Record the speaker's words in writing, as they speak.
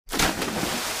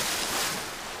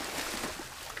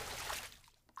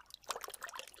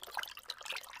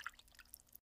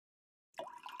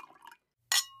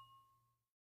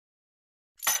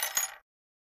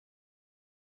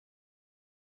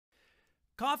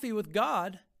Coffee with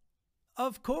God,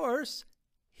 of course,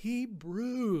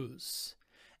 Hebrews.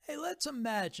 Hey, let's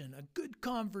imagine a good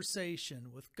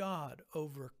conversation with God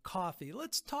over coffee.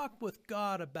 Let's talk with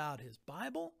God about his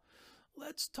Bible.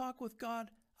 Let's talk with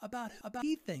God about who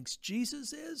he thinks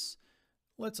Jesus is.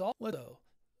 Let's also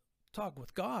talk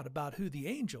with God about who the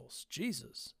angels,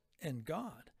 Jesus, and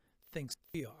God thinks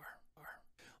we are.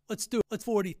 Let's do it. Let's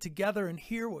 40 together and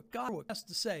hear what God has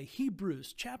to say.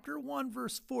 Hebrews chapter 1,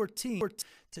 verse 14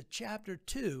 to chapter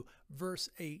 2, verse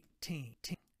 18.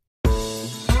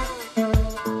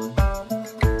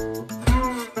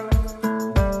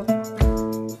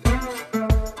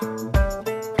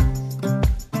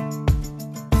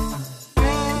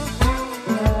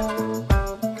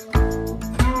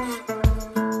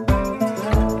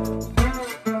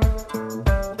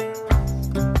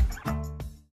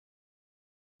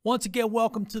 Once again,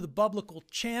 welcome to the Biblical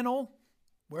Channel,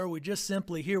 where we just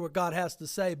simply hear what God has to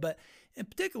say. But in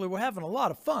particular, we're having a lot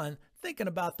of fun thinking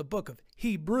about the book of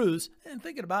Hebrews and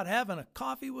thinking about having a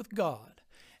coffee with God.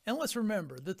 And let's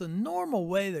remember that the normal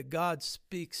way that God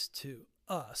speaks to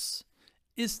us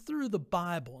is through the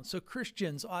Bible. And so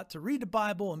Christians ought to read the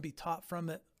Bible and be taught from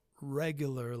it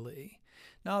regularly.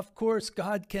 Now, of course,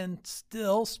 God can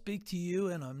still speak to you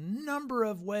in a number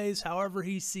of ways, however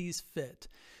he sees fit.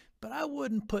 But I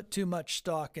wouldn't put too much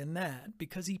stock in that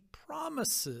because he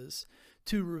promises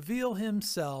to reveal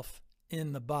himself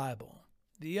in the Bible.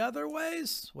 The other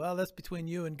ways, well, that's between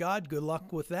you and God. Good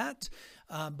luck with that.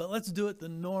 But let's do it the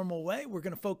normal way. We're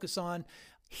going to focus on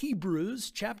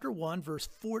Hebrews chapter 1, verse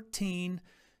 14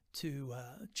 to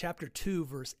chapter 2,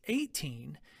 verse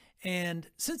 18. And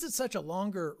since it's such a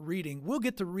longer reading, we'll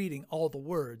get to reading all the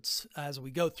words as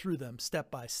we go through them step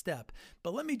by step.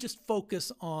 But let me just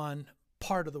focus on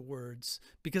part of the words,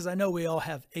 because I know we all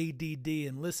have ADD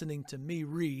and listening to me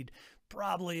read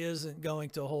probably isn't going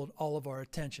to hold all of our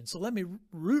attention. So let me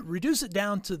reduce it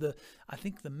down to I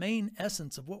think the main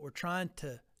essence of what we're trying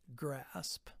to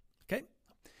grasp. Okay?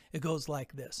 It goes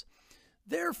like this.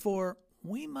 Therefore,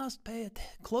 we must pay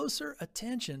closer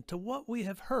attention to what we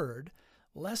have heard,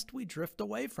 lest we drift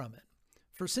away from it.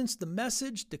 For since the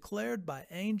message declared by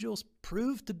angels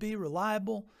proved to be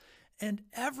reliable, and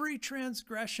every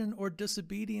transgression or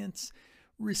disobedience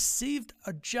received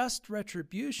a just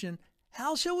retribution,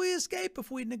 how shall we escape if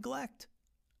we neglect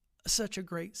such a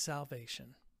great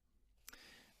salvation?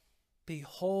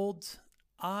 Behold,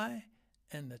 I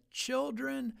and the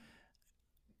children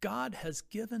God has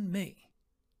given me.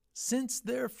 Since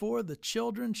therefore the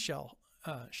children shall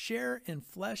share in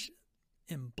flesh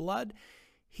and blood,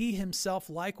 he himself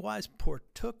likewise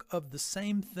partook of the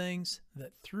same things,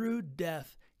 that through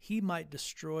death he might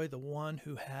destroy the one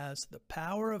who has the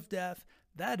power of death,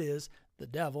 that is, the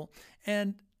devil,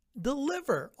 and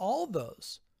deliver all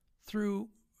those through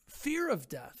fear of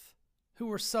death who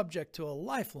were subject to a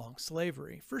lifelong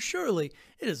slavery. For surely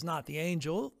it is not the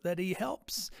angel that he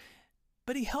helps,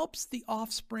 but he helps the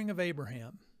offspring of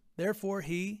Abraham. Therefore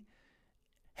he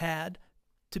had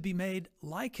to be made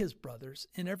like his brothers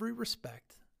in every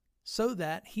respect, so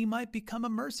that he might become a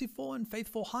merciful and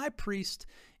faithful high priest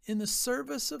in the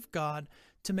service of God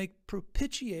to make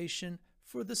propitiation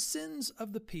for the sins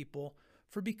of the people.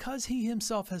 For because he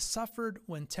himself has suffered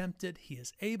when tempted, he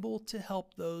is able to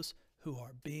help those who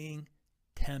are being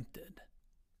tempted.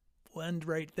 We'll end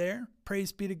right there.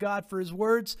 Praise be to God for his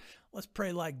words. Let's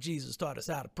pray like Jesus taught us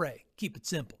how to pray. Keep it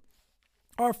simple.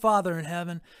 Our Father in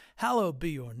heaven, hallowed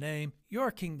be your name.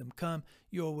 Your kingdom come,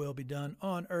 your will be done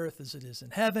on earth as it is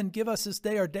in heaven. Give us this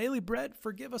day our daily bread.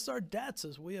 Forgive us our debts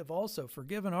as we have also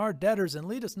forgiven our debtors. And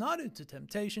lead us not into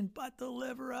temptation, but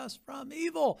deliver us from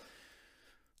evil.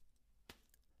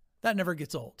 That never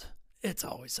gets old. It's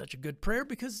always such a good prayer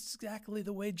because it's exactly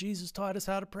the way Jesus taught us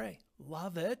how to pray.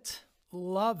 Love it.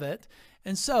 Love it.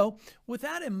 And so with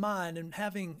that in mind and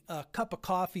having a cup of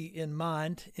coffee in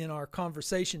mind in our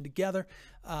conversation together,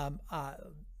 I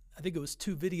think it was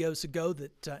 2 videos ago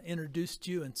that introduced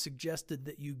you and suggested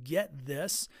that you get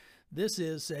this. This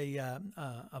is a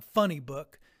funny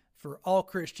book for all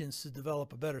Christians to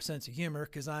develop a better sense of humor,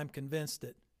 because I'm convinced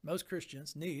that most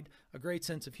Christians need a great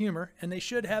sense of humor, and they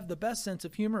should have the best sense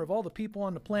of humor of all the people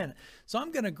on the planet. So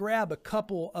I'm going to grab a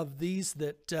couple of these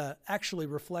that actually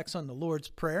reflects on the Lord's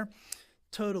Prayer.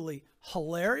 Totally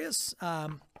hilarious.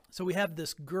 So we have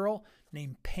this girl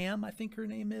named Pam, I think her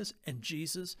name is, and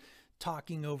Jesus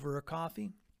talking over a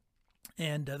coffee.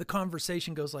 And the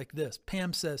conversation goes like this.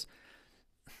 Pam says,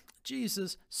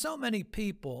 Jesus, so many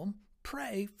people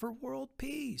pray for world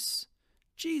peace.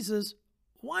 Jesus,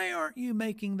 why aren't you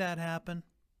making that happen?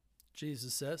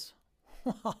 Jesus says,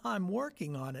 Well, I'm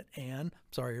working on it, Anne.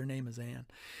 Sorry, her name is Anne.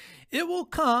 It will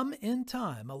come in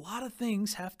time. A lot of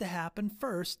things have to happen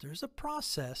first. There's a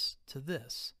process to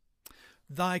this.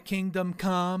 Thy kingdom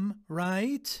come,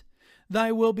 right?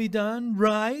 Thy will be done,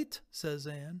 right? Says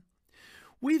Anne.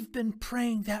 We've been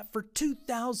praying that for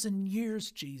 2,000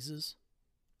 years, Jesus.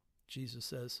 Jesus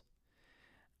says,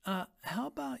 how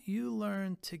about you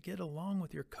learn to get along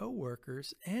with your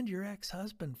coworkers and your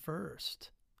ex-husband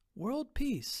first? World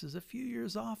peace is a few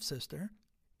years off, sister.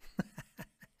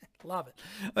 Love it.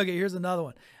 Okay, here's another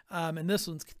one. And this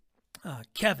one's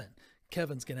Kevin.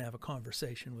 Kevin's going to have a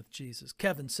conversation with Jesus.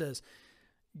 Kevin says,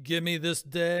 give me this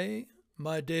day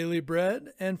my daily bread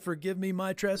and forgive me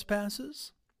my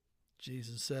trespasses.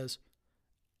 Jesus says,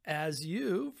 as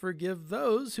you forgive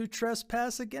those who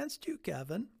trespass against you,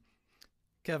 Kevin.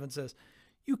 Kevin says,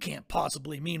 you can't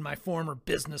possibly mean my former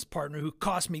business partner who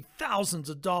cost me thousands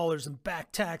of dollars in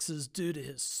back taxes due to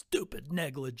his stupid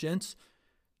negligence.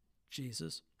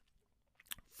 Jesus,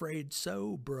 afraid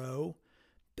so, bro.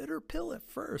 Bitter pill at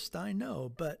first, I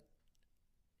know, but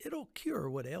it'll cure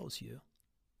what ails you.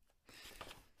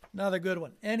 Another good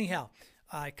one. Anyhow,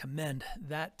 I commend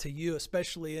that to you,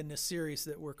 especially in this series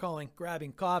that we're calling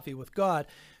Grabbing Coffee with God.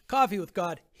 Coffee with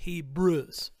God,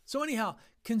 Hebrews. So anyhow,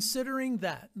 considering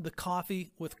that, the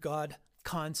coffee with God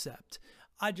concept,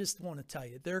 I just want to tell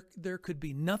you, there could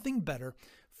be nothing better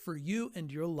for you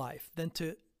and your life than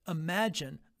to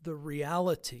imagine the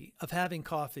reality of having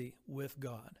coffee with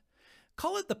God.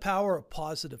 Call it the power of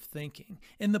positive thinking.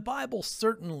 And the Bible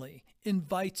certainly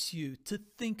invites you to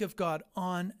think of God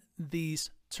on these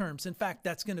terms. In fact,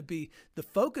 that's going to be the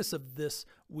focus of this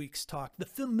week's talk, the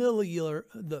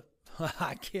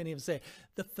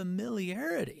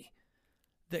familiarity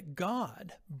that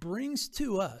God brings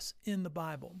to us in the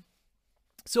Bible.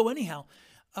 So anyhow,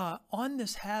 on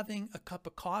this having a cup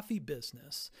of coffee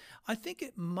business, I think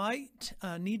it might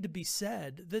need to be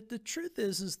said that the truth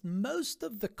is most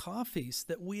of the coffees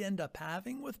that we end up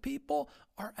having with people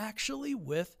are actually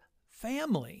with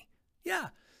family. Yeah,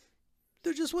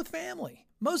 they're just with family.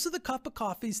 Most of the cup of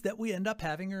coffees that we end up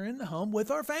having are in the home with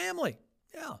our family.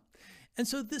 Yeah. And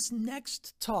so this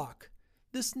next talk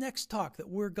that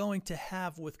we're going to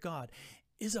have with God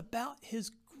is about his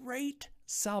great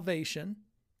salvation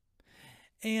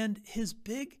and his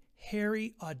big,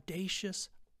 hairy, audacious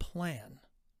plan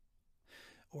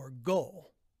or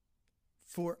goal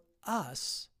for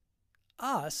us,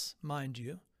 mind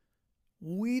you,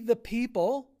 we the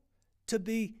people, to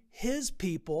be his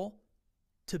people,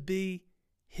 to be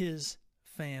his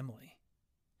family.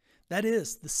 That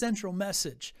is the central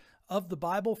message of the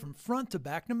Bible from front to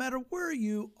back, no matter where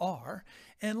you are.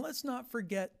 And let's not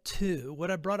forget, too,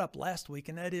 what I brought up last week,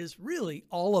 and that is really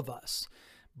all of us,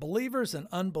 believers and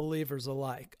unbelievers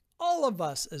alike, all of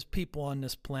us as people on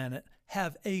this planet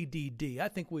have ADD. I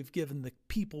think we've given the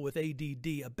people with ADD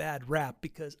a bad rap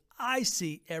because I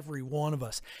see every one of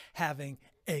us having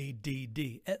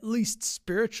ADD, at least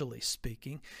spiritually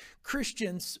speaking.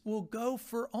 Christians will go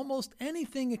for almost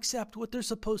anything except what they're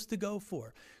supposed to go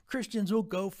for. Christians will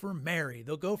go for Mary.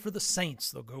 They'll go for the saints.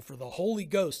 They'll go for the Holy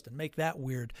Ghost and make that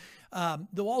weird.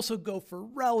 They'll also go for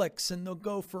relics, and they'll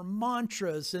go for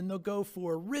mantras, and they'll go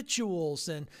for rituals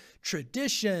and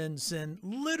traditions and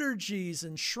liturgies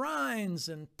and shrines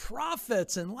and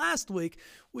prophets. And last week,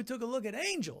 we took a look at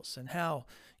angels and how,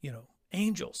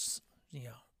 angels,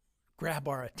 grab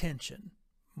our attention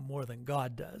more than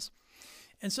God does.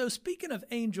 And so speaking of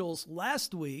angels,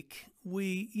 last week,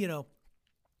 we,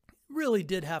 really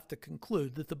did have to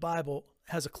conclude that the Bible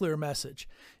has a clear message.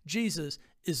 Jesus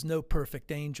is no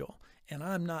perfect angel. And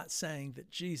I'm not saying that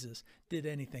Jesus did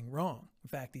anything wrong. In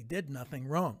fact, he did nothing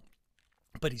wrong.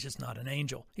 But he's just not an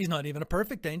angel. He's not even a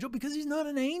perfect angel because he's not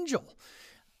an angel.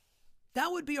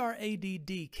 That would be our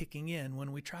ADD kicking in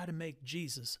when we try to make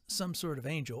Jesus some sort of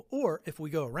angel, or if we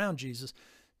go around Jesus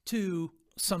to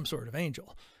some sort of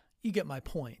angel. You get my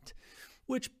point.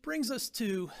 Which brings us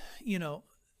to,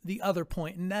 the other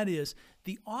point, and that is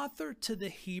the author to the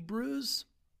Hebrews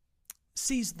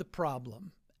sees the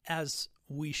problem, as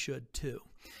we should too.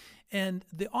 And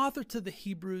the author to the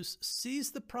Hebrews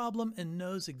sees the problem and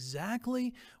knows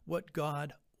exactly what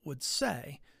God would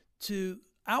say to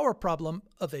our problem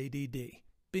of ADD,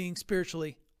 being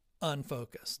spiritually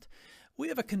unfocused. We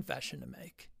have a confession to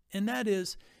make. and that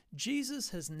is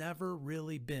Jesus has never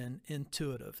really been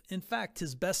intuitive. In fact,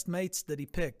 his best mates that he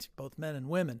picked, both men and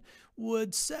women,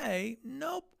 would say,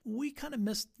 nope, we kind of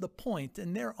missed the point.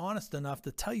 And they're honest enough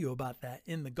to tell you about that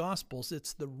in the Gospels.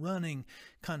 It's the running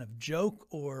kind of joke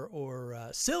or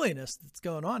silliness that's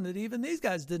going on that even these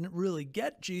guys didn't really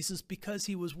get Jesus because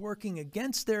he was working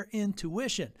against their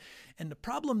intuition. And the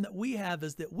problem that we have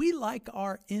is that we like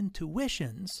our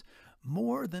intuitions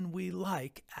more than we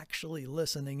like actually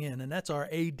listening in. And that's our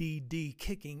ADD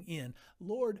kicking in.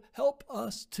 Lord, help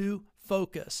us to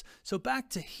focus. So back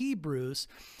to Hebrews.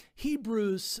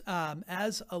 Hebrews,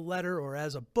 as a letter or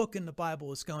as a book in the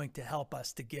Bible, is going to help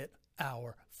us to get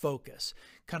our focus.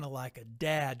 Kind of like a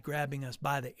dad grabbing us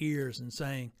by the ears and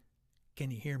saying,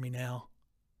 can you hear me now?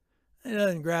 He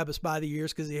doesn't grab us by the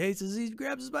ears because he hates us. He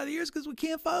grabs us by the ears because we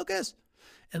can't focus.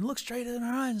 And looks straight in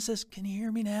our eyes and says, can you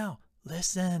hear me now?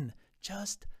 Listen.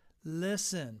 Just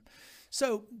listen.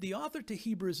 So the author to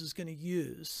Hebrews is going to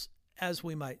use, as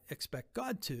we might expect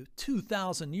God to,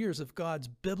 2,000 years of God's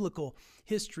biblical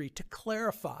history to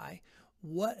clarify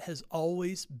what has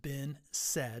always been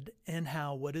said and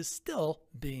how what is still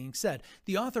being said.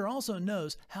 The author also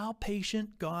knows how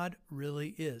patient God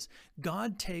really is.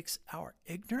 God takes our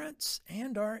ignorance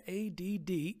and our ADD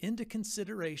into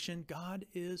consideration. God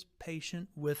is patient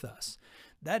with us.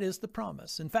 That is the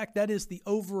promise. In fact, that is the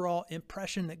overall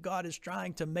impression that God is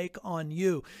trying to make on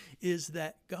you, is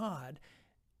that God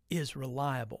is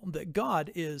reliable, that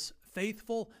God is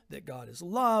faithful, that God is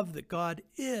love, that God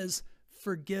is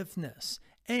forgiveness.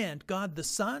 And God the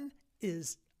Son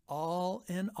is all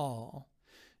in all.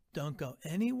 Don't go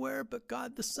anywhere but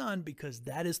God the Son, because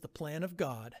that is the plan of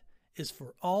God, is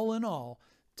for all in all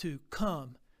to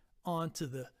come onto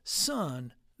the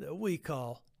Son that we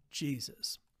call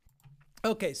Jesus.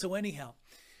 Okay, so anyhow,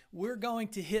 we're going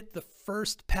to hit the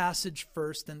first passage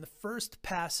first. And the first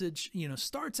passage,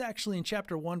 starts actually in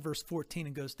chapter 1, verse 14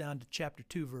 and goes down to chapter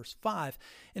 2, verse 5.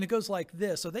 And it goes like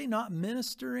this. Are they not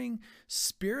ministering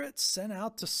spirits sent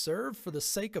out to serve for the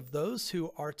sake of those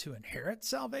who are to inherit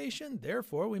salvation?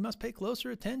 Therefore, we must pay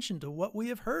closer attention to what we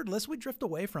have heard, lest we drift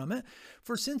away from it.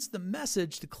 For since the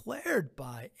message declared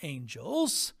by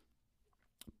angels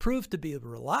proved to be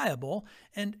reliable,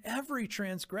 and every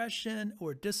transgression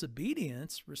or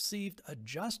disobedience received a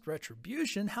just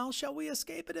retribution, how shall we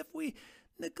escape it if we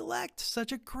neglect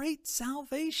such a great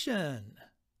salvation?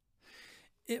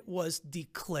 It was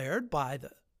declared by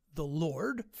the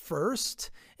Lord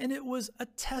first, and it was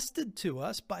attested to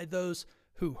us by those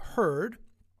who heard,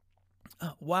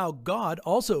 while God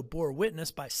also bore witness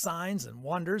by signs and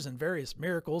wonders and various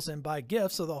miracles and by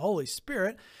gifts of the Holy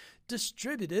Spirit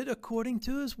distributed according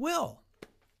to his will.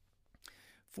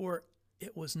 For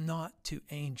it was not to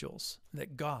angels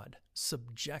that God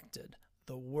subjected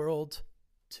the world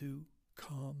to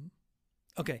come.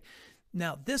 Okay,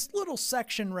 now this little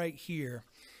section right here,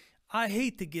 I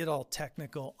hate to get all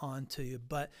technical onto you,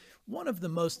 but two of the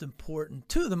most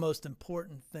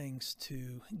important things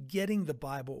to getting the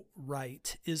Bible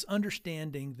right is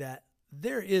understanding that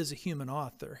there is a human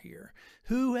author here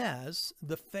who has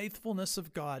the faithfulness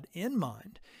of God in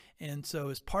mind. And so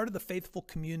as part of the faithful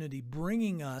community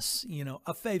bringing us,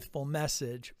 a faithful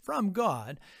message from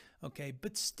God, okay,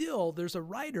 but still there's a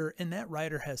writer, and that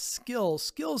writer has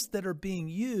skills that are being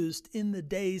used in the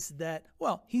days that,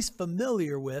 he's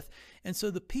familiar with. And so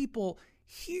the people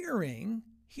hearing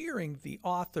the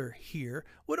author here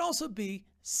would also be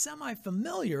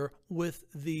semi-familiar with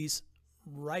these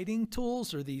writing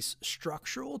tools or these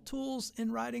structural tools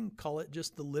in writing. Call it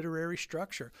just the literary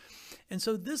structure. And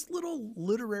so this little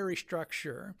literary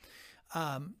structure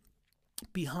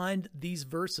behind these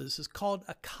verses is called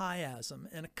a chiasm.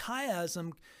 And a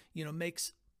chiasm,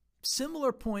 makes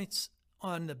similar points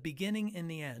on the beginning and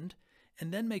the end,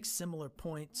 and then makes similar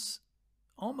points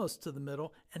almost to the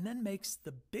middle, and then makes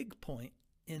the big point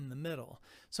in the middle.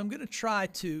 So I'm going to try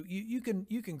to, you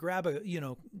can grab a,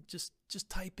 just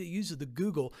type it, use the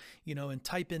Google, and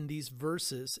type in these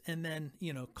verses, and then,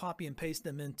 copy and paste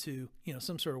them into,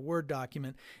 some sort of Word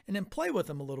document, and then play with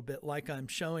them a little bit like I'm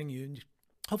showing you.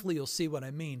 Hopefully you'll see what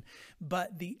I mean.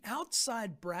 But the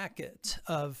outside bracket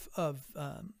of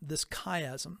this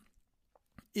chiasm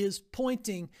is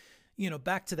pointing,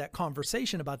 back to that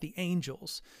conversation about the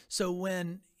angels. So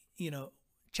when,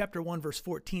 Chapter 1, verse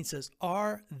 14 says,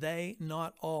 are they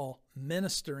not all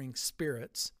ministering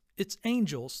spirits? It's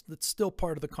angels that's still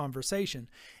part of the conversation.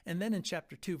 And then in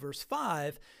chapter 2, verse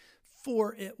 5,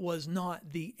 for it was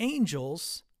not the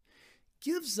angels,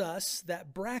 gives us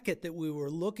that bracket that we were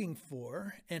looking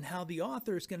for, and how the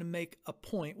author is going to make a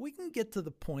point. We can get to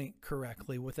the point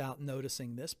correctly without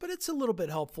noticing this, but it's a little bit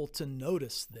helpful to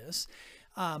notice this.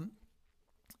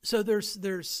 So there's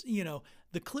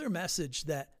the clear message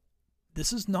that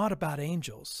this is not about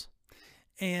angels,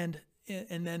 and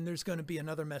then there's going to be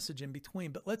another message in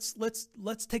between. But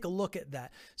let's take a look at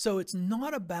that. So it's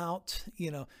not about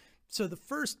So the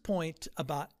first point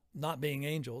about not being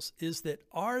angels is that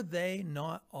are they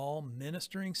not all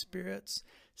ministering spirits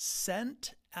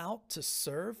sent out to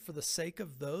serve for the sake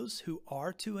of those who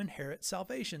are to inherit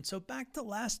salvation? So back to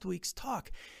last week's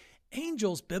talk,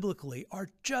 angels biblically are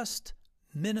just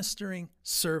ministering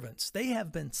servants. They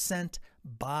have been sent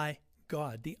by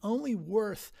God. The only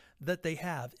worth that they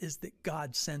have is that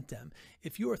God sent them.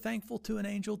 If you are thankful to an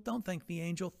angel, don't thank the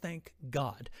angel, thank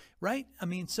God, right? I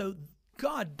mean, so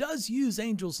God does use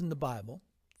angels in the Bible.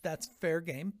 That's fair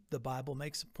game. The Bible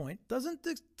makes a point. Doesn't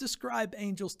describe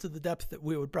angels to the depth that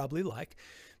we would probably like,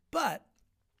 but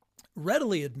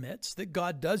readily admits that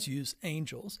God does use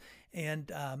angels.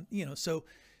 And, so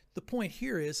the point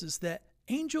here is that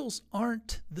angels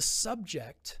aren't the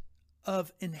subject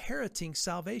of inheriting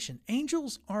salvation.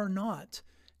 Angels are not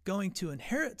going to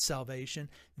inherit salvation.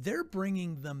 They're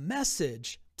bringing the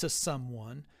message to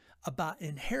someone about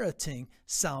inheriting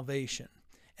salvation.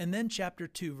 And then chapter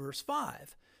 2, verse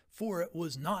 5, for it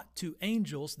was not to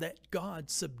angels that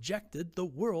God subjected the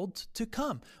world to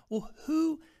come. Well,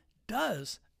 who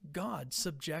does God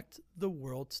subject the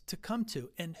world to come to?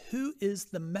 And who is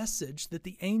the message that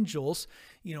the angels,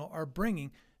 are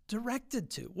bringing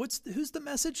directed to? Who's the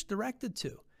message directed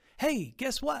to? Hey,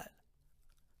 guess what?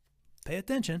 Pay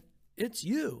attention. It's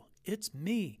you. It's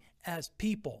me as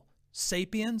people.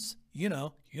 Sapiens,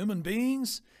 human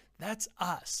beings. That's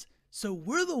us. So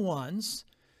we're the ones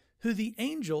who the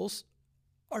angels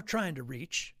are trying to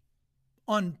reach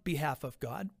on behalf of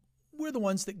God. We're the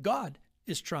ones that God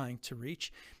is trying to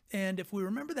reach. And if we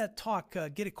remember that talk,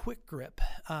 Get a Quick Grip.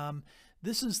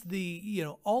 This is the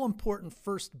all-important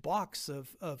first box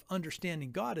of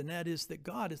understanding God, and that is that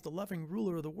God is the loving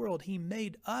ruler of the world. He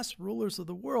made us rulers of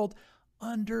the world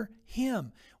under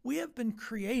Him. We have been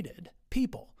created,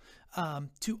 people,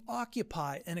 to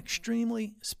occupy an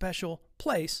extremely special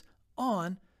place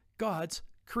on God's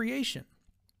creation.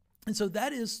 And so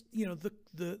that is,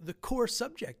 the core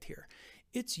subject here.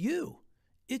 It's you.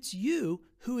 It's you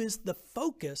who is the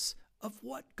focus of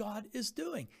what God is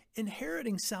doing.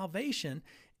 Inheriting salvation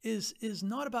is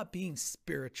not about being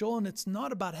spiritual, and it's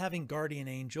not about having guardian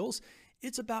angels.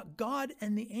 It's about God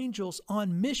and the angels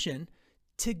on mission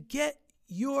to get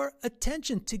your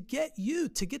attention, to get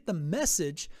the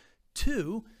message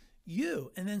to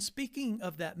you. And then speaking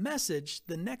of that message,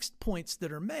 the next points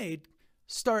that are made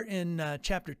start in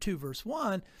chapter 2, verse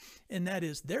 1, and that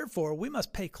is, therefore, we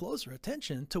must pay closer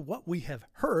attention to what we have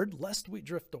heard, lest we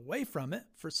drift away from it.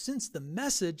 For since the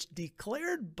message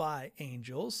declared by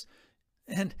angels,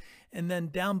 and then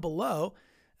down below,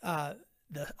 a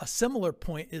similar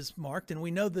point is marked, and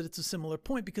we know that it's a similar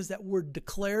point because that word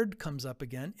declared comes up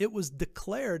again. It was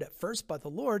declared at first by the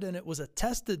Lord, and it was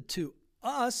attested to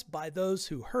us by those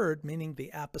who heard, meaning the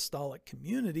apostolic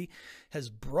community has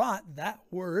brought that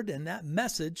word and that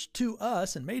message to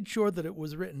us and made sure that it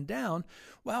was written down,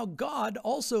 while God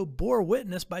also bore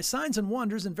witness by signs and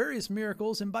wonders and various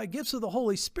miracles and by gifts of the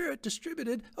Holy Spirit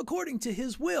distributed according to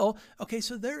His will. Okay,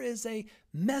 so there is a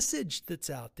message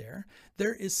that's out there.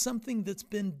 There is something that's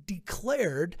been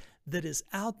declared that is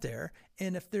out there.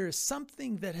 And if there is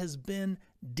something that has been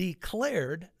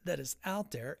declared that is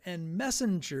out there, and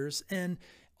messengers and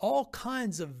all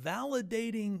kinds of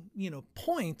validating,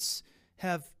 points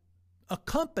have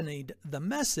accompanied the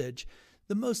message,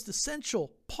 the most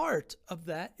essential part of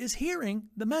that is hearing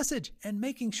the message and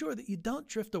making sure that you don't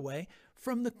drift away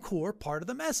from the core part of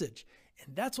the message.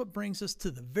 And that's what brings us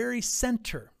to the very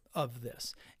center of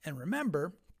this. And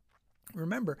remember,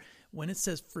 when it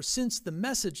says, for since the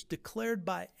message declared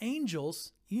by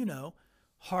angels,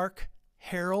 hark,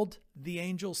 herald the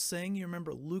angels sing. You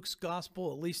remember Luke's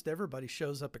gospel, at least everybody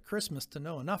shows up at Christmas to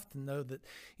know enough to know that,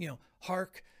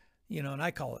 hark, and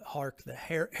I call it hark, the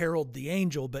herald the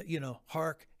angel, but,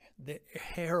 hark, the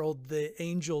herald the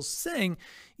angels sing,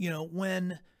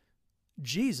 when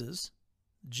Jesus,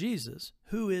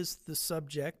 who is the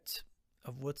subject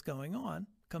of what's going on,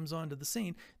 comes onto the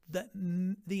scene, that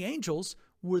the angels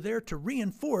were there to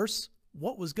reinforce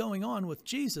what was going on with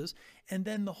Jesus. And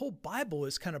then the whole Bible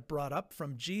is kind of brought up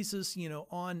from Jesus,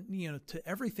 on, to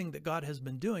everything that God has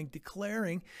been doing,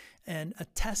 declaring and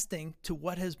attesting to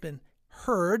what has been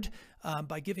heard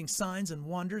by giving signs and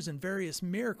wonders and various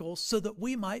miracles so that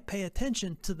we might pay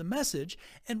attention to the message.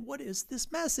 And what is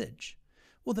this message?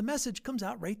 Well, the message comes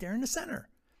out right there in the center,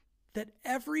 that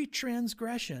every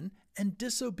transgression and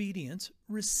disobedience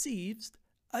receives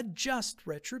a just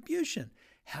retribution.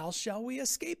 How shall we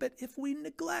escape it if we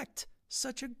neglect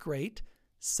such a great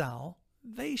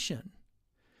salvation?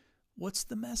 What's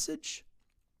the message?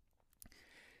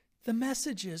 The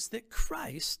message is that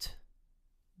Christ,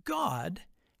 God,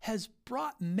 has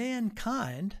brought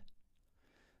mankind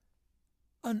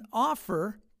an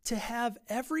offer to have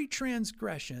every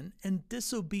transgression and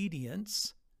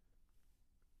disobedience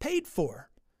paid for,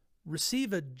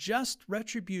 receive a just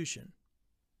retribution.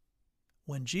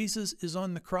 When Jesus is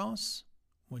on the cross,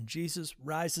 when Jesus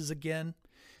rises again,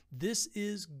 this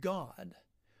is God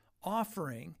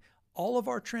offering all of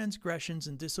our transgressions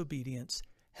and disobedience,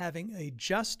 having a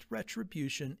just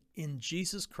retribution in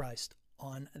Jesus Christ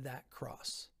on that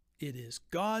cross. It is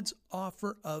God's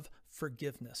offer of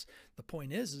forgiveness. The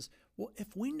point is, well,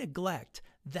 if we neglect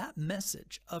that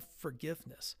message of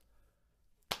forgiveness,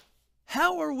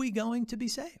 how are we going to be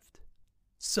saved?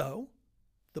 So,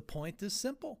 the point is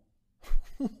simple.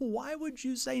 Why would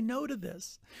you say no to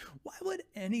this? Why would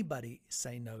anybody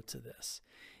say no to this?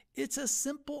 It's a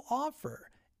simple offer.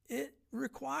 It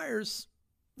requires,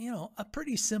 a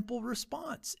pretty simple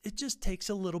response. It just takes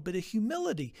a little bit of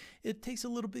humility. It takes a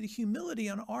little bit of humility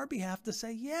on our behalf to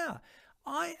say, yeah,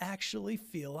 I actually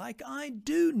feel like I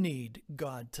do need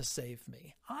God to save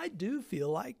me. I do feel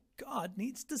like God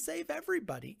needs to save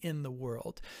everybody in the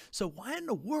world. So why in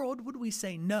the world would we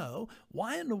say no?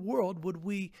 Why in the world would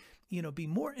we, be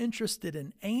more interested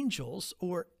in angels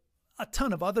or a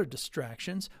ton of other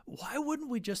distractions? Why wouldn't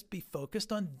we just be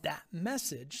focused on that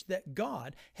message that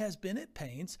God has been at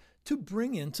pains to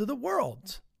bring into the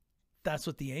world? That's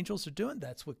what the angels are doing.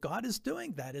 That's what God is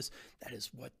doing. That is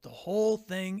what the whole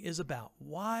thing is about.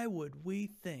 Why would we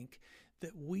think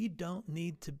that we don't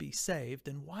need to be saved?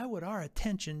 And why would our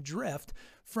attention drift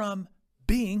from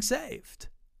being saved?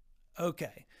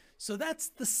 Okay, so that's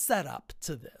the setup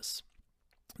to this.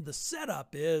 The setup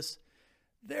is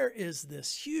there is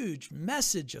this huge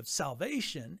message of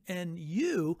salvation, and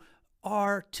you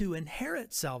are to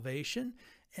inherit salvation.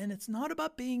 And it's not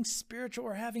about being spiritual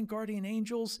or having guardian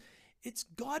angels. It's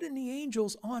God and the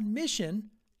angels on mission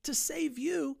to save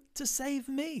you, to save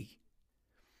me.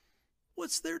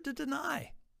 What's there to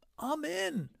deny? I'm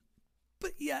in.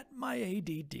 But yet my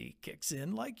ADD kicks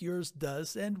in like yours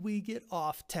does, and we get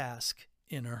off task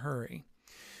in a hurry.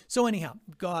 So anyhow,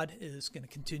 God is going to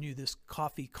continue this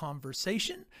coffee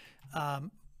conversation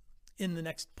in the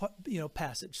next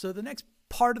passage. So the next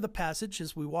part of the passage,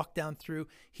 as we walk down through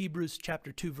Hebrews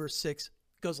chapter 2, verse 6,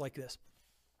 goes like this.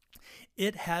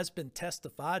 It has been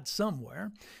testified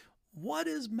somewhere, what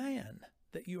is man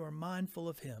that you are mindful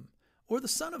of him, or the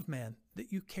son of man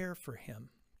that you care for him?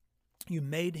 You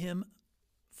made him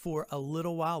for a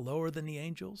little while lower than the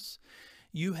angels.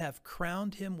 You have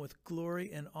crowned him with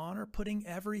glory and honor, putting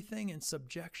everything in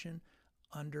subjection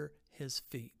under his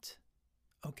feet.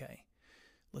 Okay,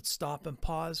 let's stop and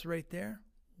pause right there.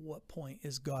 What point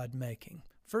is God making?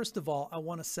 First of all, I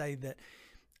want to say that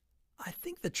I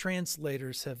think the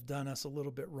translators have done us a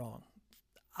little bit wrong.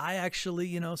 I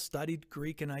actually, studied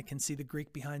Greek, and I can see the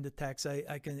Greek behind the text.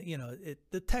 I can,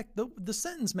 the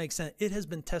sentence makes sense. It has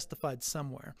been testified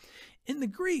somewhere. In the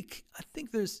Greek, I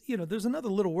think there's another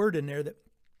little word in there that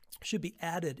should be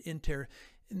added into,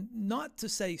 not to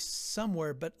say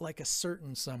somewhere, but like a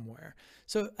certain somewhere.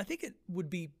 So I think it would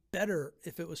be better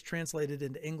if it was translated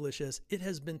into English as it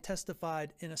has been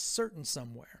testified in a certain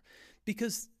somewhere,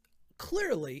 because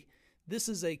clearly this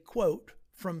is a quote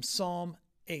from Psalm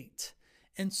 8.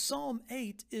 And Psalm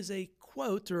 8 is a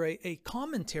quote or a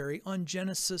commentary on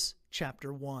Genesis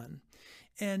chapter 1.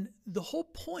 And the whole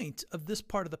point of this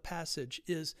part of the passage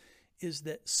is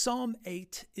that Psalm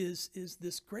 8 is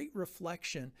this great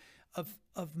reflection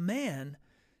of man,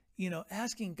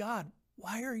 asking God,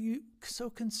 why are you so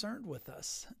concerned with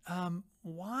us?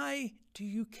 Why do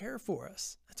you care for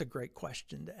us? That's a great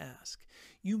question to ask.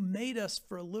 You made us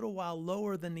for a little while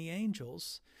lower than the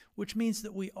angels, which means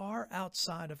that we are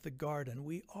outside of the garden.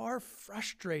 We are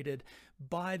frustrated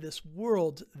by this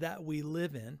world that we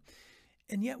live in.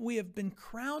 And yet we have been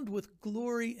crowned with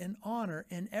glory and honor,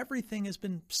 and everything has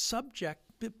been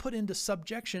put into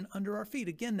subjection under our feet.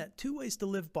 Again, that 2 ways to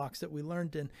live box that we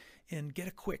learned in Get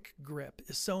a Quick Grip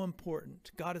is so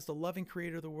important. God is the loving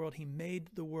creator of the world. He made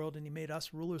the world, and he made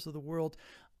us rulers of the world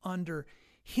under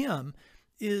him.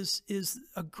 Is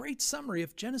a great summary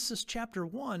of Genesis chapter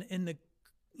 1 and the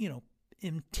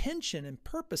intention and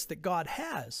purpose that God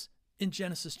has in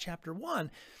Genesis chapter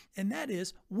 1. And that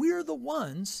is, we're the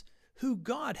ones who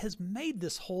God has made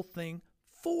this whole thing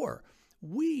for.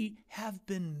 We have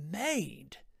been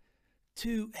made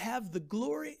to have the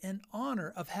glory and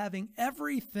honor of having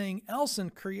everything else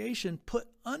in creation put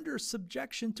under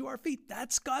subjection to our feet.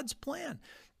 That's God's plan.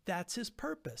 That's his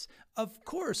purpose. Of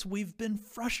course, we've been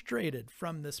frustrated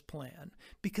from this plan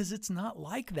because it's not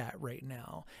like that right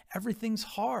now. Everything's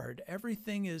hard.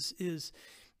 Everything is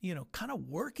kind of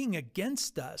working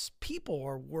against us. People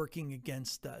are working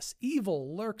against us.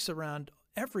 Evil lurks around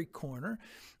every corner.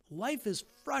 Life is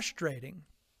frustrating.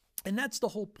 And that's the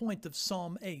whole point of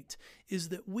Psalm 8, is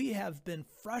that we have been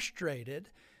frustrated,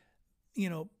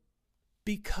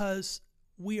 because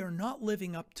we are not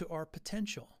living up to our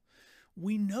potential.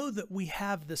 We know that we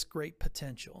have this great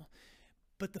potential,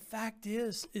 but the fact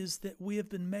is that we have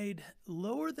been made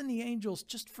lower than the angels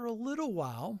just for a little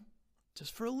while,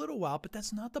 but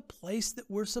that's not the place that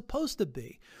we're supposed to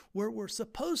be. Where we're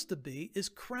supposed to be is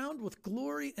crowned with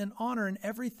glory and honor and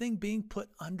everything being put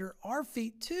under our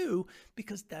feet too,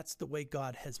 because that's the way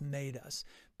God has made us.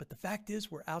 But the fact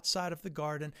is we're outside of the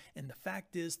garden, and the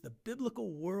fact is the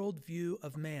biblical worldview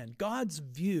of man, God's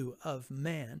view of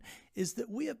man, is that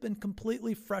we have been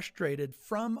completely frustrated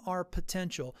from our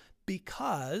potential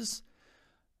because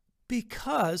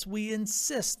we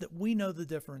insist that we know the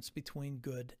difference between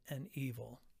good and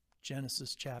evil.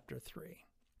 Genesis chapter 3.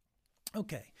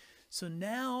 Okay, so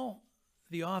now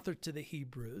the author to the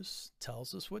Hebrews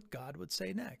tells us what God would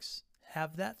say next.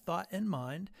 Have that thought in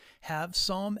mind. Have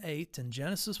Psalm 8 and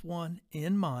Genesis 1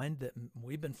 in mind, that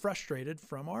we've been frustrated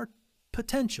from our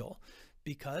potential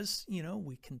because,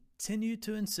 we continue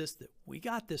to insist that we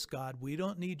got this, God. We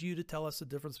don't need you to tell us the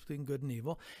difference between good and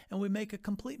evil. And we make a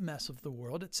complete mess of the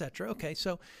world, etc. Okay,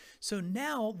 so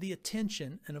now the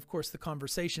attention and, of course, the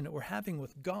conversation that we're having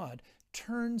with God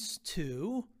turns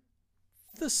to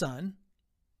the Son,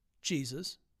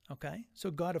 Jesus. Okay,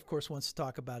 so God, of course, wants to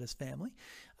talk about his family.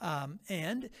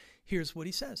 And here's what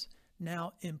he says.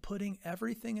 Now, in putting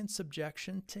everything in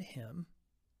subjection to him,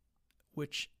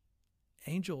 which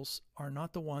angels are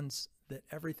not the ones that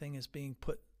everything is being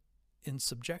put in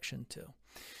subjection to,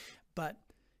 but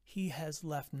he has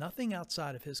left nothing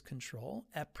outside of his control.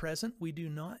 At present, we do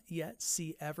not yet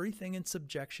see everything in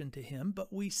subjection to him,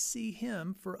 but we see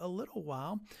him for a little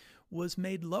while was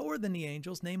made lower than the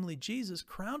angels, namely Jesus,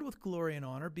 crowned with glory and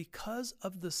honor because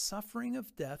of the suffering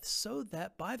of death, so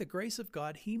that by the grace of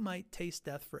God he might taste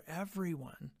death for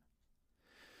everyone.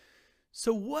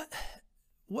 So what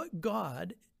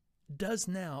God does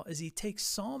now is he takes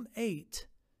Psalm 8.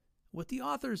 What the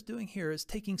author is doing here is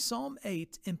taking Psalm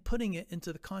 8 and putting it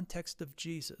into the context of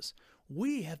Jesus.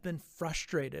 We have been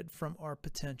frustrated from our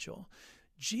potential.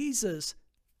 Jesus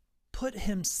put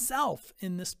himself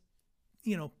in this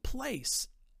place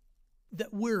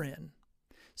that we're in.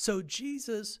 So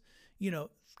Jesus,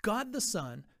 God the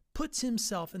Son, puts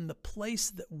himself in the place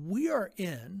that we are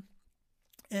in,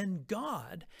 and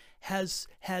God has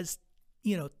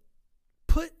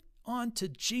put onto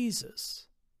Jesus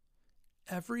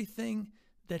everything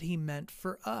that he meant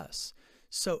for us.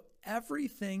 So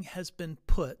everything has been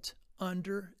put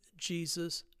under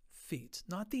Jesus' feet,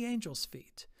 not the angels'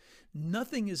 feet.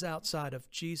 Nothing is outside of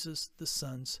Jesus the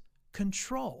Son's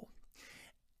control.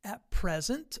 At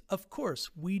present, of course,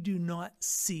 we do not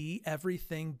see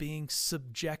everything being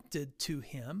subjected to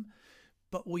him,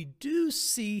 but we do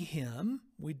see him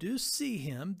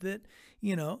that,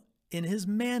 in his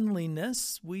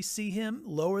manliness, we see him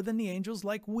lower than the angels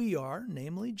like we are,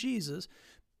 namely Jesus,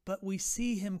 but we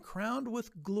see him crowned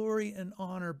with glory and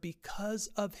honor because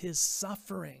of his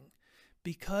suffering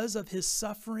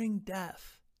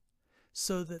death,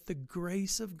 so that the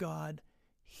grace of God,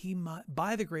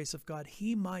 by the grace of God,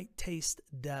 he might taste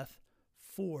death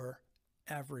for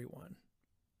everyone.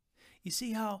 You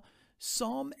see how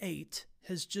Psalm 8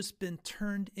 has just been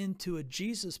turned into a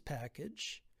Jesus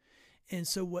package. And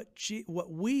so what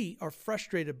we are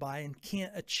frustrated by and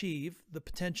can't achieve the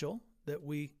potential that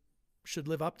we should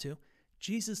live up to,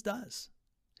 Jesus does.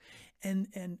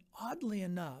 And oddly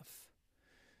enough,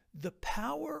 the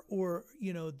power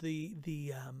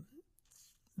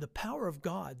the power of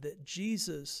God that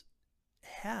Jesus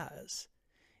has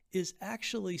is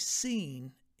actually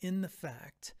seen in the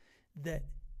fact that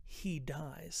he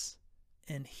dies,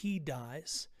 and he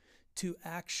dies to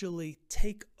actually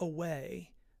take away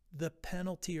the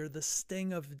penalty or the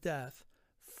sting of death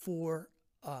for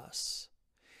us.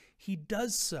 He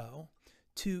does so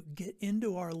to get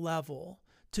into our level,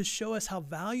 to show us how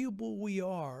valuable we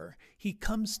are. He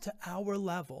comes to our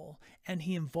level and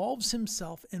he involves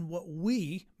himself in what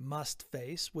we must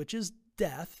face, which is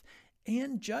death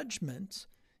and judgment,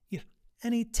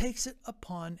 and he takes it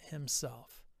upon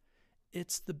himself.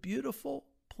 It's the beautiful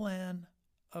plan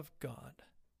of God.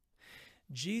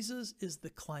 Jesus is the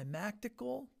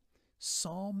climactical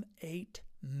Psalm 8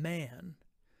 man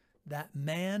that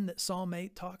man that Psalm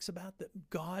 8 talks about, that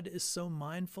God is so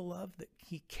mindful of, that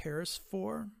he cares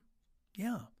for.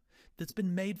 Yeah, that's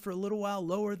been made for a little while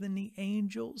lower than the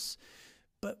angels,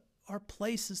 but our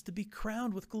place is to be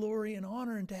crowned with glory and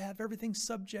honor and to have everything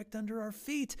subject under our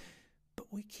feet.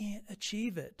 But we can't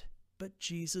achieve it, but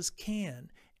Jesus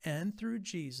can. And through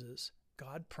Jesus,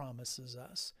 God promises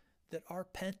us that our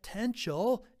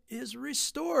potential is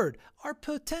restored. Our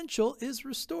potential is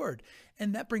restored.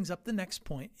 And that brings up the next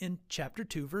point in chapter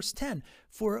 2, verse 10.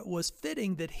 For it was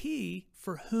fitting that he,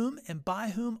 for whom and by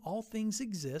whom all things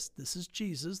exist, this is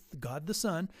Jesus, God the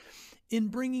Son, in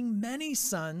bringing many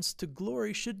sons to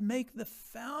glory, should make the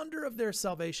founder of their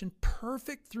salvation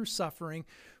perfect through suffering.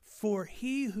 For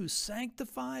he who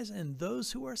sanctifies and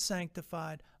those who are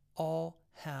sanctified all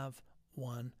have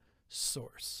one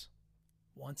source.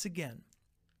 Once again,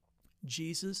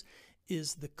 Jesus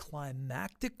is the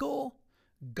climactical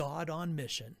God on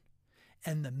mission.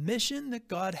 And the mission that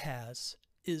God has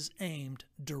is aimed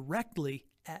directly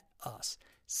at us,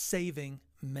 saving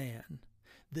man.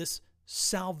 This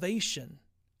salvation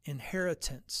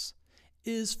inheritance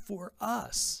is for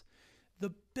us.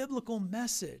 The biblical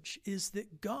message is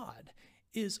that God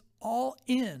is all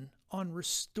in on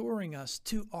restoring us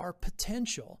to our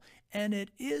potential. And it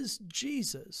is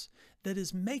Jesus that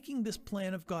is making this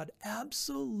plan of God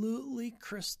absolutely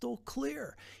crystal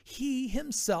clear. He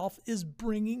himself is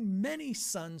bringing many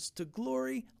sons to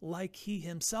glory, like he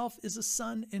himself is a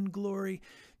son in glory,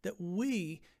 that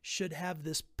we should have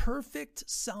this perfect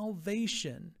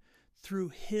salvation through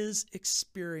his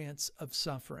experience of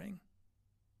suffering.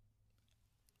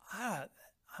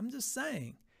 I'm just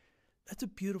saying, that's a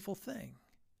beautiful thing.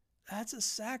 That's a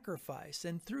sacrifice.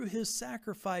 And through his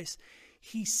sacrifice,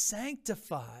 he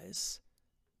sanctifies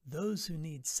those who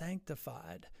need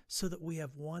sanctified so that we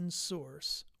have one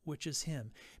source, which is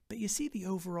him. But you see the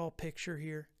overall picture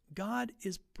here? God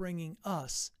is bringing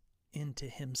us into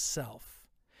himself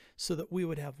so that we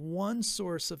would have one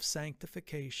source of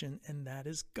sanctification, and that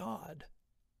is God,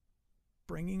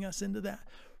 bringing us into that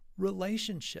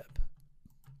relationship.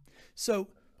 So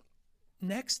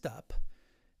next up,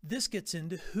 this gets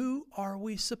into who are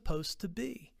we supposed to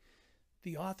be?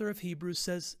 The author of Hebrews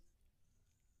says,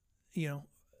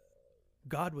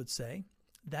 God would say,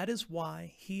 that is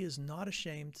why he is not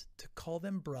ashamed to call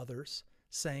them brothers,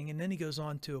 saying, and then he goes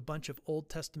on to a bunch of Old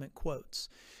Testament quotes.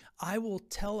 I will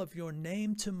tell of your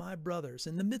name to my brothers.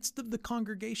 In the midst of the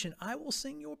congregation, I will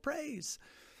sing your praise.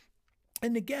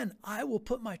 And again, I will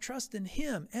put my trust in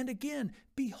him. And again,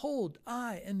 behold,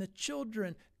 I and the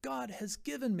children God has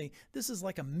given me. This is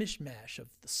like a mishmash of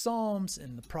the Psalms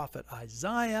and the prophet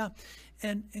Isaiah.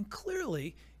 And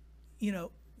clearly,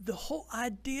 the whole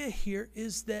idea here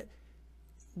is that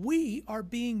we are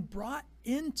being brought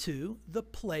into the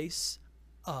place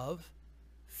of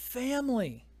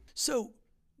family. So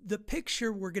the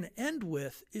picture we're going to end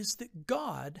with is that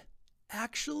God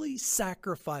actually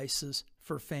sacrifices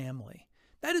for family.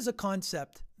 That is a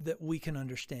concept that we can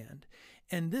understand.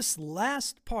 And this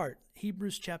last part,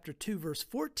 Hebrews chapter 2, verse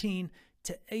 14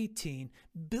 to 18,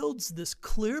 builds this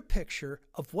clear picture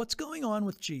of what's going on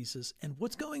with Jesus and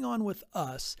what's going on with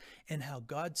us and how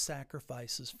God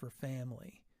sacrifices for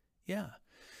family. Yeah.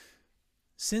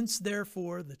 Since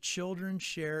therefore the children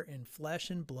share in flesh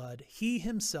and blood, he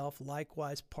himself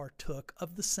likewise partook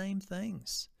of the same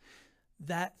things,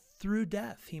 that through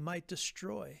death he might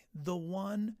destroy the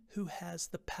one who has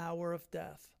the power of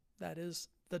death, that is,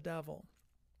 the devil,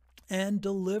 and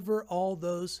deliver all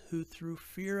those who through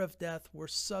fear of death were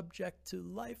subject to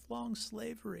lifelong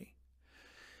slavery.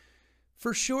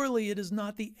 For surely it is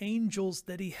not the angels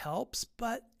that he helps,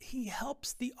 but he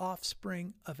helps the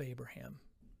offspring of Abraham.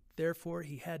 Therefore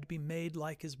he had to be made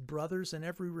like his brothers in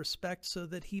every respect, so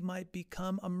that he might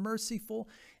become a merciful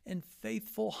and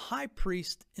faithful high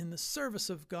priest in the service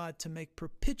of God to make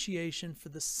propitiation for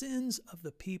the sins of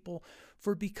the people.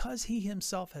 For because he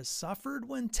himself has suffered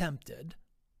when tempted,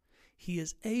 he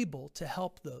is able to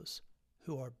help those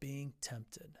who are being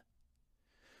tempted.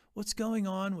 What's going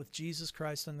on with Jesus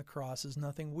Christ on the cross is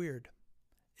nothing weird.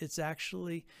 It's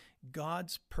actually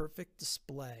God's perfect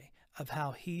display of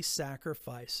how he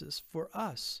sacrifices for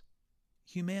us,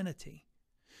 humanity.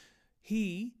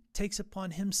 He takes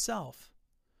upon himself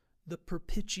the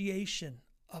propitiation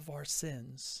of our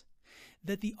sins.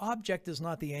 That the object is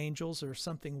not the angels or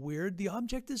something weird. The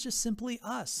object is just simply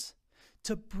us,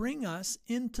 to bring us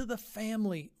into the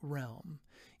family realm.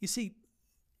 You see,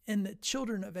 in the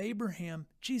children of Abraham,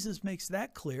 Jesus makes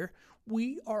that clear.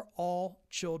 We are all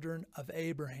children of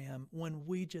Abraham when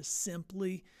we just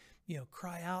simply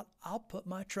cry out, I'll put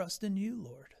my trust in you,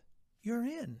 Lord. You're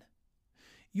in.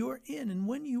 You're in. And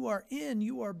when you are in,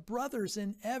 you are brothers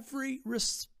in every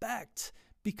respect,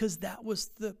 because that was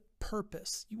the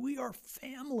purpose. We are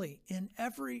family in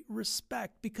every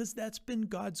respect because that's been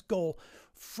God's goal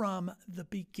from the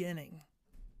beginning.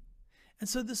 And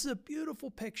so this is a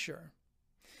beautiful picture.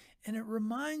 And it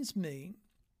reminds me,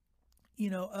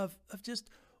 of just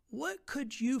what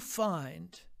could you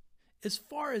find as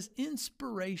far as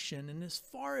inspiration and as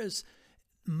far as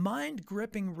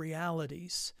mind-gripping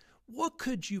realities. What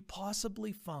could you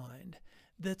possibly find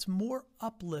that's more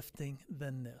uplifting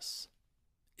than this?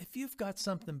 If you've got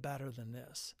something better than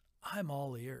this, I'm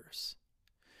all ears.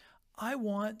 I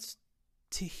want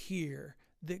to hear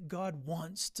that God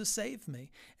wants to save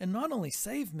me, and not only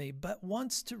save me, but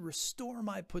wants to restore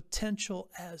my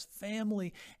potential as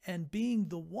family and being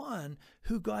the one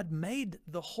who God made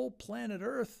the whole planet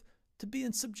Earth to be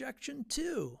in subjection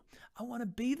to. I want to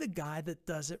be the guy that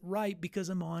does it right because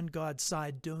I'm on God's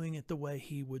side doing it the way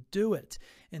he would do it.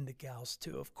 And the gals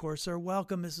too, of course, are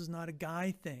welcome. This is not a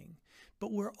guy thing,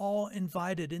 but we're all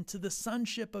invited into the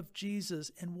sonship of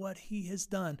Jesus and what he has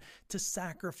done to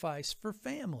sacrifice for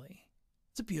family.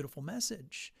 It's a beautiful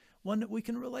message, one that we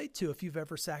can relate to. If you've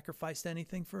ever sacrificed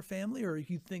anything for a family, or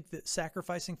you think that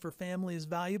sacrificing for family is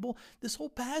valuable, this whole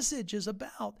passage is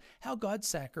about how God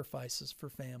sacrifices for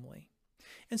family.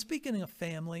 And speaking of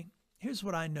family, here's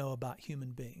what I know about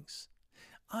human beings.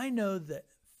 I know that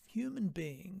human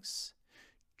beings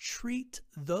treat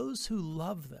those who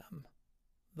love them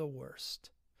the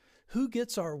worst. Who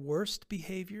gets our worst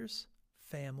behaviors?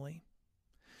 Family.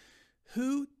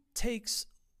 Who takes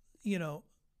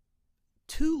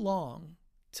too long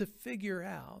to figure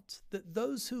out that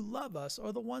those who love us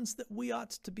are the ones that we ought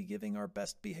to be giving our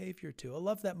best behavior to. I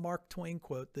love that Mark Twain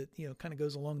quote that, kind of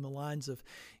goes along the lines of,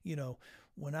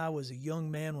 when I was a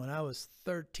young man, when I was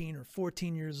 13 or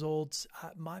 14 years old,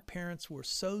 my parents were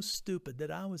so stupid that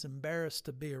I was embarrassed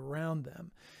to be around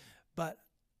them. But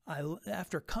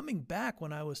after coming back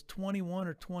when I was 21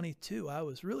 or 22, I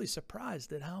was really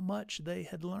surprised at how much they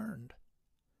had learned.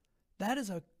 That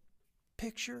is a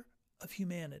picture of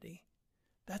humanity.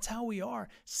 That's how we are.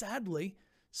 Sadly,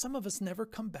 some of us never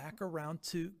come back around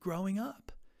to growing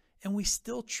up, and we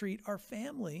still treat our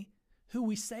family, who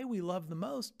we say we love the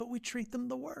most, but we treat them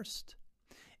the worst.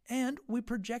 And we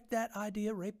project that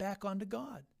idea right back onto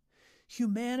God.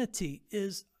 Humanity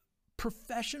is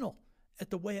professional at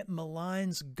the way it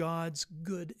maligns God's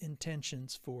good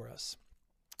intentions for us.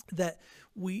 That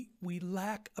we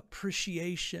lack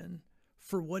appreciation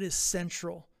for what is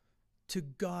central to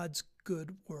God's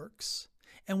good works.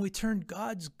 And we turn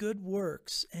God's good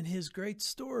works and his great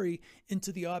story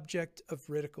into the object of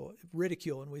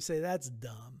ridicule. And we say, that's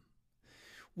dumb.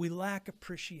 We lack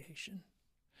appreciation.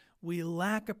 We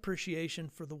lack appreciation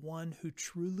for the one who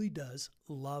truly does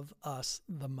love us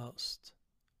the most.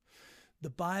 The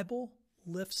Bible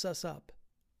lifts us up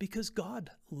because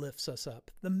God lifts us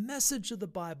up. The message of the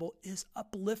Bible is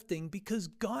uplifting because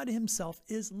God himself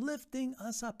is lifting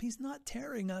us up. He's not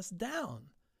tearing us down.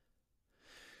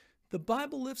 The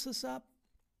Bible lifts us up,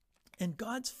 and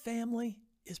God's family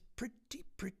is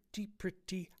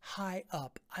pretty high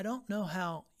up. I don't know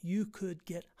how you could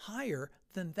get higher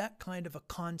than that kind of a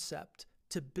concept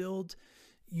to build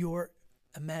your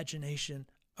imagination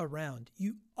around.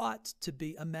 You ought to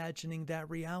be imagining that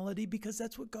reality because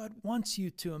that's what God wants you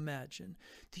to imagine,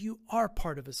 that you are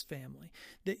part of his family,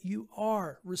 that you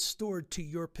are restored to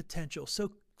your potential.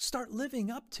 So start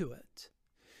living up to it.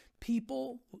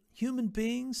 People, human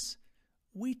beings,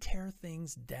 we tear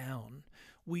things down.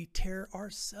 We tear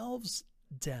ourselves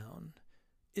down.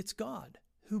 It's God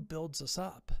who builds us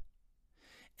up.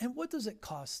 And what does it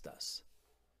cost us?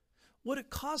 What it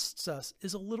costs us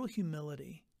is a little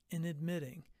humility in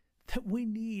admitting that we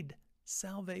need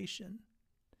salvation.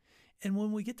 And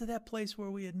when we get to that place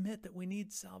where we admit that we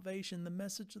need salvation, the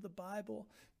message of the Bible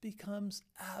becomes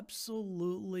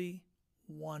absolutely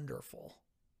wonderful.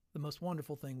 The most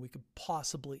wonderful thing we could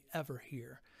possibly ever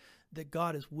hear. That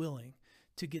God is willing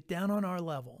to get down on our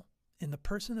level in the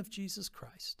person of Jesus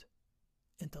Christ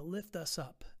and to lift us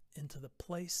up into the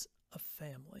place of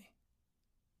family.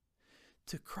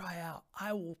 To cry out,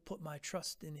 I will put my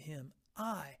trust in him.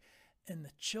 I and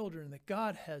the children that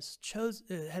God has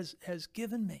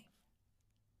given me.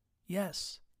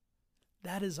 Yes,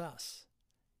 that is us.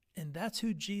 And that's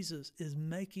who Jesus is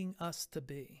making us to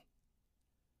be.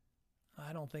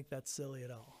 I don't think that's silly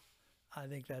at all. I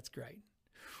think that's great.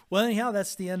 Well, anyhow,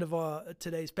 that's the end of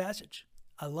today's passage.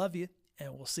 I love you,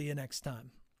 and we'll see you next time.